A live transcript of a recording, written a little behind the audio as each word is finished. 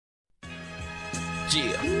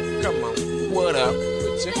Yeah, come on, what up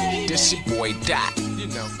with you? This your boy Dot, you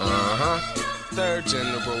know. Third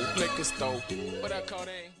general liquor store. What I call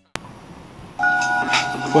that?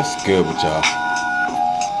 What's good with y'all?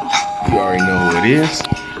 You already know who it is.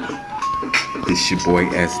 It's your boy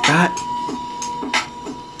E.S.D.O.T.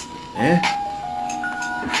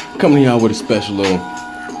 Coming to y'all with a special little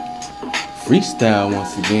freestyle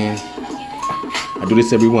once again. I do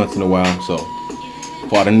this every once in a while, so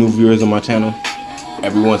for all the new viewers on my channel,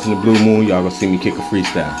 every once in the blue moon, y'all gonna see me kick a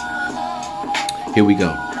freestyle. Here we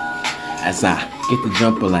go. As I get the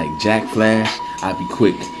jumper like Jack Flash, I be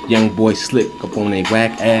quick. Young boy slick up on they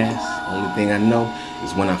whack ass. Only thing I know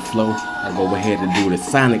is when I flow, I go ahead and do the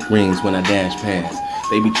sonic rings when I dash past.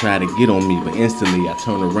 They be trying to get on me, but instantly I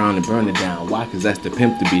turn around and burn it down. Why? Cause that's the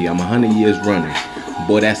pimp to be. I'm 100 years running.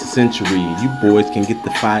 Boy, that's a century. You boys can get the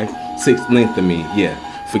 5'6" length of me. Yeah,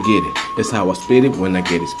 forget it. It's how I spit it when I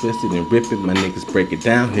get explicit and rip it. My niggas break it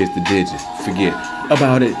down. Here's the digits. Forget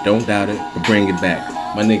about it, don't doubt it, but bring it back.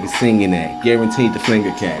 My niggas singing that, guaranteed to fling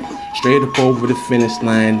a cat. Straight up over the finish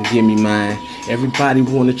line and give me mine. Everybody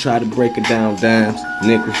wanna try to break it down, dimes,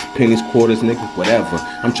 nickels, pennies, quarters, nickels, whatever.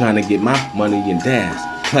 I'm trying to get my money and dance.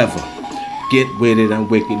 Clever. Get with it, I'm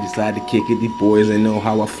wicked, decide to kick it. These boys ain't know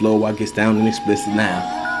how I flow, I get down and explicit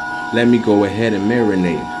now. Let me go ahead and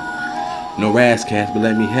marinate. No rascals, but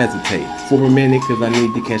let me hesitate for a minute, cause I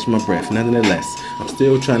need to catch my breath. Nonetheless, I'm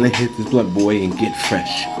still trying to hit this blunt boy and get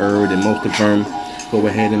fresh. And most of them, go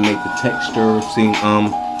ahead and make the texture seem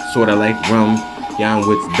sorta like rum. Young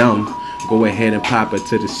wit's dumb. Go ahead and pop it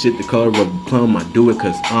to the shit the color of a plum. I do it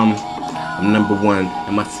cause I'm number one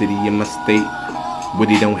in my city, in my state.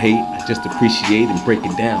 Witty don't hate, I just appreciate and break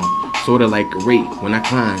it down. Sorta like a rate when I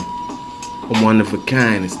climb. I'm one of a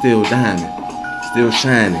kind and still diamond, still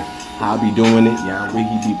shining. I'll be doing it, yeah, I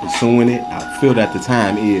really be pursuing it. I feel that the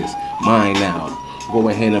time is mine now. Go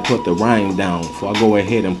ahead and put the rhyme down, before I go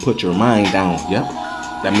ahead and put your mind down. Yep,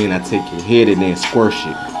 that mean I take your head and then squirt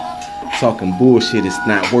it. Talking bullshit, it's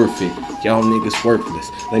not worth it. Y'all niggas worthless.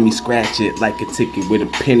 Let me scratch it like a ticket with a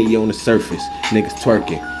penny on the surface. Niggas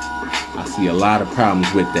twerking. I see a lot of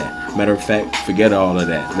problems with that. Matter of fact, forget all of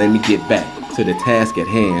that. Let me get back to the task at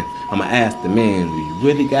hand. I'ma ask the man, do you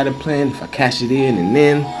really got a plan? If I cash it in and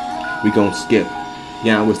then we gon' skip.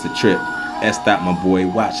 Yeah, what's the trip? E.S.D.O.T my boy,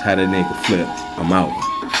 watch how the nigga flip. I'm out.